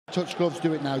Touch gloves,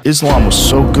 do it now. Islam was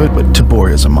so good, but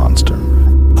Topuria's a monster.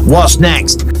 What's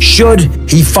next? Should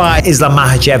he fight Islam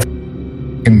Makhachev?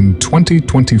 In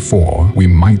 2024, we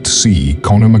might see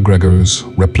Conor McGregor's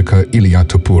replica ILIA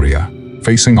Topuria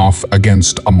facing off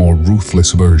against a more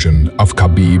ruthless version of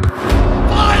Khabib.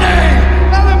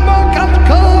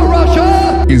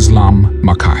 Islam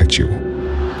Makhachev.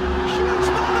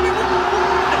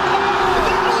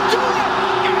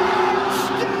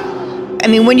 I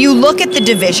mean, when you look at the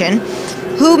division,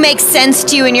 who makes sense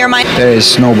to you in your mind? There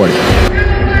is nobody.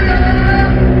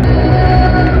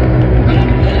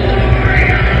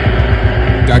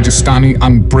 Dagestani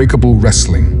unbreakable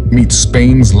wrestling meets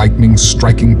Spain's lightning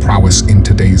striking prowess in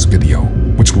today's video,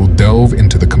 which will delve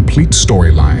into the complete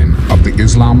storyline of the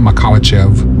Islam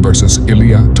Makhachev versus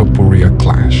ILIA Topuria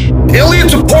clash. ILIA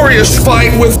Topuria's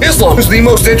fight with Islam is the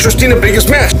most interesting and biggest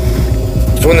match.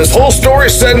 So when this whole story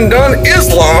is said and done,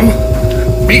 Islam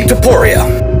beat Topuria.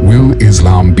 Will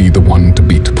Islam be the one to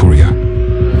beat Topuria?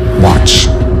 Watch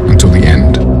until the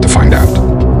end to find out.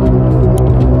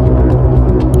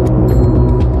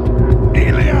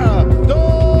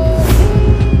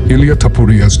 ILIA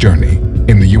Topuria's journey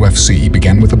in the UFC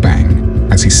began with a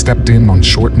bang as he stepped in on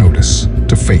short notice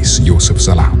to face Yusuf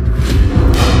Zalal.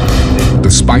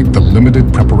 Despite the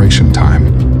limited preparation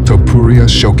time, Topuria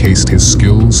showcased his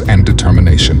skills and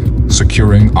determination,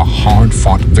 securing a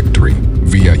hard-fought victory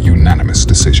via unanimous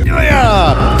decision.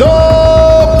 ILIA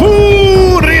Topuria!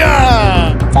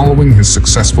 Following his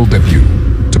successful debut,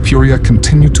 Topuria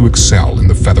continued to excel in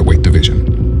the featherweight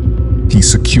division. He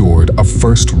secured a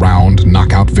first-round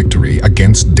knockout victory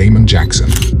against Damon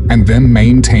Jackson and then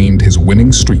maintained his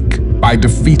winning streak by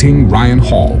defeating Ryan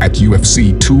Hall at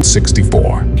UFC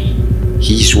 264.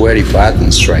 He's very bad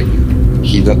in striking.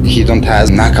 He don't have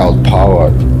knockout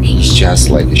power. He's just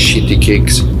like shitty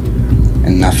kicks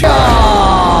and nothing.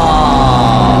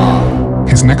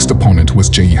 His next opponent was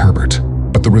Jay Herbert,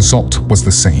 but the result was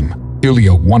the same.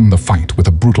 ILIA won the fight with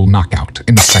a brutal knockout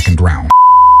in the second round.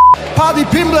 Paddy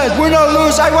Pimblett, win or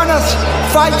lose, I wanna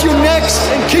fight you next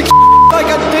and kick like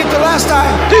I did the last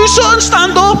time. Do something,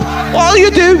 stand up. All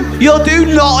you do, you'll do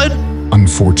nothing.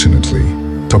 Unfortunately,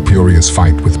 Topuria's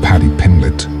fight with Paddy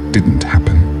Pimblett didn't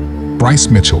happen. Bryce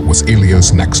Mitchell was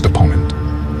ILIA's next opponent.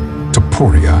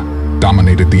 Topuria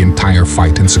dominated the entire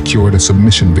fight and secured a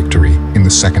submission victory in the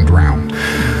second round.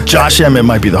 Josh Emmett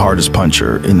might be the hardest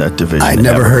puncher in that division. I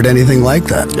never heard anything like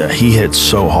that. Yeah, he hit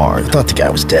so hard. I thought the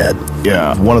guy was dead.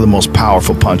 Yeah, one of the most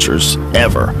powerful punchers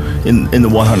ever in the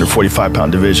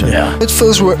 145-pound division. Yeah. It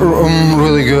feels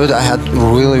really good. I had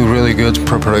really good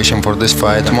preparation for this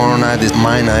fight. Tomorrow night is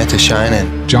my night to shine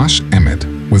in. Josh Emmett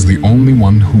was the only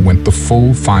one who went the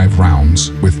full 5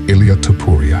 rounds with ILIA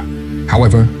Topuria.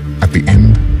 However, at the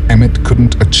end, Emmett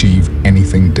couldn't achieve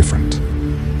anything different.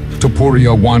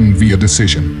 Topuria won via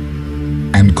decision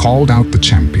and called out the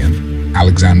champion,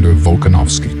 Alexander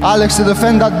Volkanovski. Alex, to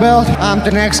defend that belt, I'm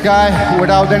the next guy,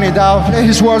 without any doubt.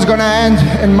 His war's gonna end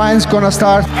and mine's gonna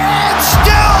start. And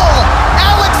still,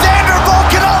 Alexander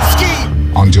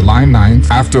Volkanovski! On July 9th,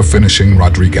 after finishing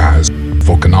Rodriguez,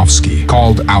 Volkanovski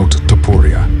called out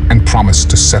Topuria and promised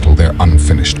to settle their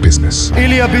unfinished business.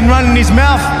 ILIA been running his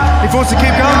mouth. If he wants to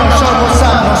keep going, I'll show him what's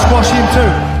up and I'll squash him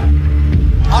too.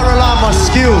 I rely on my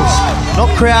skills, not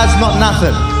crowds, not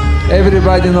nothing.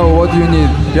 Everybody know what you need,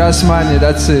 just money,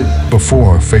 that's it.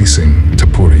 Before facing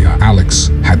Topuria,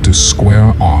 Alex had to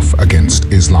square off against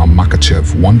Islam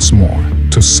Makhachev once more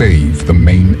to save the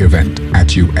main event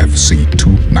at UFC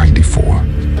 294.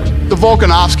 The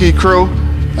Volkanovski crew,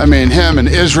 I mean, him and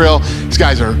Israel, these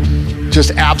guys are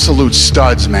just absolute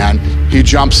studs, man. He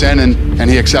jumps in and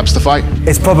he accepts the fight.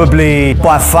 It's probably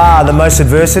by far the most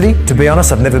adversity, to be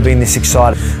honest. I've never been this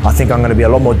excited. I think I'm going to be a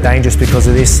lot more dangerous because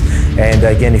of this. And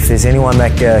again, if there's anyone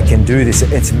that can do this,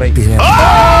 it's me.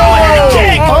 Oh, head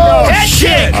kick! Oh, head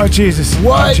kick! Oh, Jesus.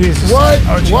 What? Oh, Jesus. What?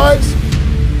 Oh, Jesus.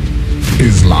 What?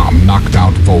 Islam knocked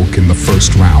out Volk in the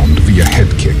first round via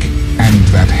head kick, and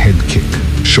that head kick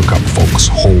shook up Volk's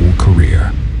whole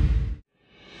career.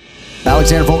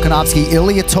 Alexander Volkanovski,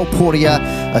 ILIA Topuria,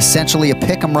 essentially a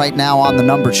pick'em right now on the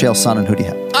number. Chael Sonnen, who do you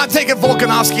have? I'm taking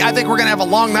Volkanovski. I think we're going to have a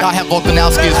long night. I have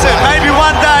Volkanovski as well. Maybe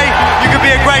one day you could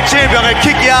be a great champion. I'm going to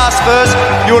kick your ass first.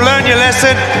 You'll learn your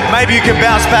lesson. Maybe you can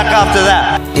bounce back after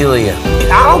that. ILIA,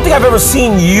 I don't think I've ever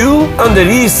seen you under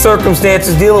these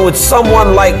circumstances dealing with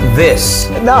someone like this.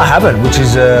 No, I haven't, which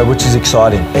is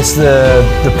exciting. It's the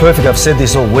perfect, I've said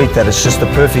this all week, that it's just the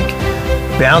perfect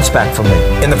bounce back for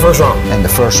me. In the first round? In the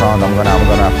first round, I'm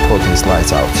gonna put these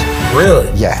lights out. Really?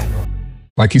 Yeah.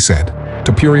 Like he said,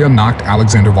 Topuria knocked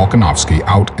Alexander Volkanovski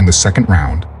out in the second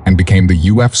round and became the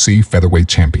UFC featherweight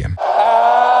champion.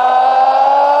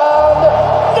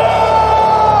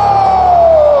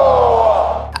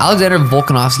 Alexander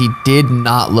Volkanovski did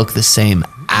not look the same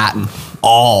at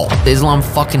all. Islam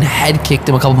fucking head kicked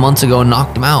him a couple months ago and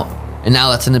knocked him out. And now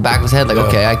that's in the back of his head, like,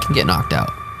 okay, I can get knocked out.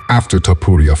 After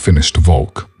Topuria finished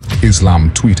Volk,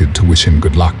 Islam tweeted to wish him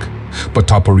good luck, but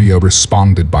Topuria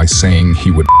responded by saying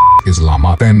he would Islam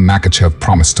up. Then Makhachev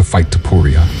promised to fight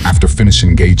Topuria after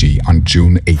finishing Gaethje on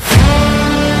June 8th.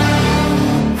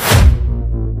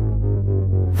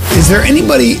 Is there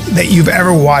anybody that you've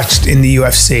ever watched in the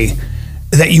UFC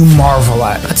that you marvel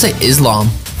at? I'd say Islam.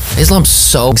 Islam's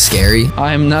so scary.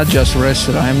 I am not just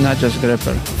wrestler, I am not just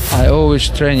grappler. I always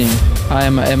training. I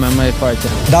am an MMA fighter.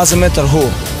 Doesn't matter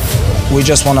who. We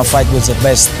just want to fight with the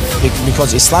best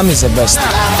because Islam is the best.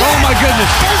 Oh my goodness.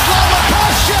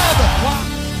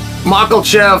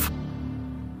 Makhachev.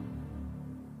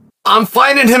 I'm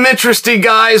finding him interesting,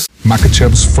 guys.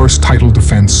 Makhachev's first title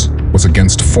defense was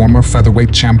against former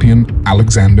featherweight champion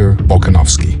Alexander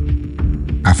Volkanovski.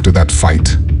 After that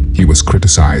fight, he was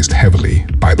criticized heavily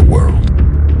by the world.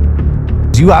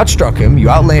 You outstruck him, you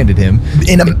outlanded him.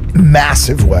 In a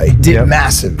massive way.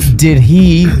 Massive. Did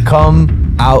he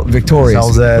come out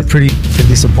victorious? I was pretty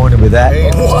disappointed with that.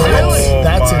 What?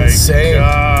 That's insane. You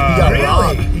got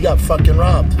robbed. You got fucking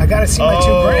robbed. I gotta see my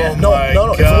 $2,000. No.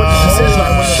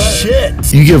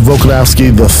 Shit. You give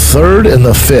Volkanovski the 3rd and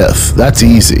the 5th. That's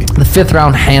easy. The 5th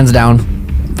round, hands down,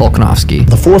 Volkanovski.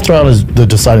 The 4th round is the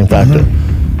deciding factor.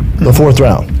 The 4th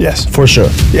round. Yes. For sure.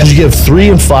 Yes. You give 3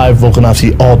 and 5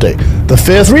 Volkanovski all day. The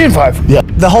 5th. 3 and 5. Yeah.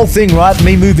 The whole thing, right?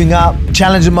 Me moving up,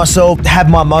 challenging myself, have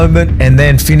my moment, and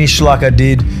then finish like I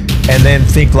did, and then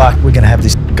think like we're gonna have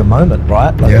this moment,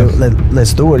 right? Like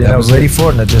let's do it. I was ready for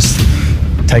it, and it just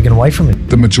taken away from me.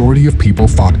 The majority of people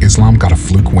thought Islam got a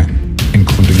fluke win,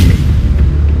 including me.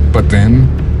 But then,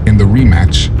 in the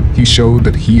rematch, he showed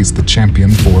that he is the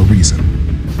champion for a reason.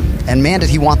 And man, did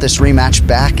he want this rematch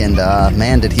back, and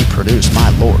man, did he produce, my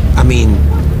lord. I mean,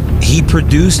 he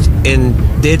produced and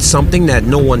did something that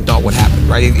no one thought would happen,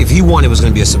 right? If he won, it was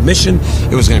going to be a submission,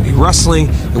 it was going to be wrestling,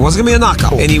 it wasn't going to be a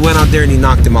knockout. And he went out there and he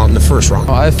knocked him out in the first round.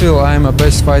 I feel I am a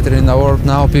best fighter in the world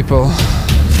now. People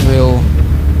will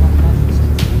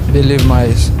believe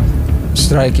my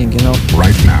striking, you know.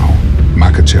 Right now,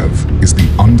 Makhachev is the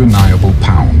undeniable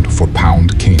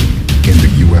pound-for-pound king in the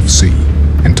UFC,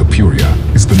 and Topuria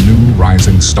is the new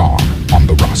rising star on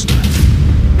the roster.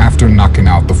 After knocking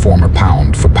out the former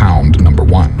pound-for-pound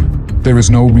 #1, there is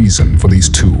no reason for these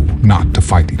two not to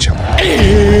fight each other.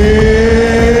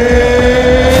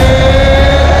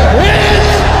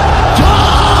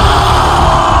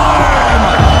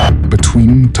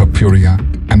 Between Topuria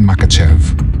and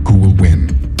Makhachev, who will win?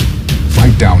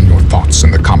 Write down your thoughts in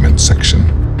the comments section,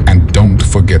 and don't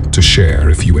forget to share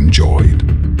if you enjoyed.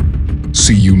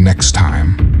 See you next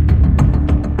time.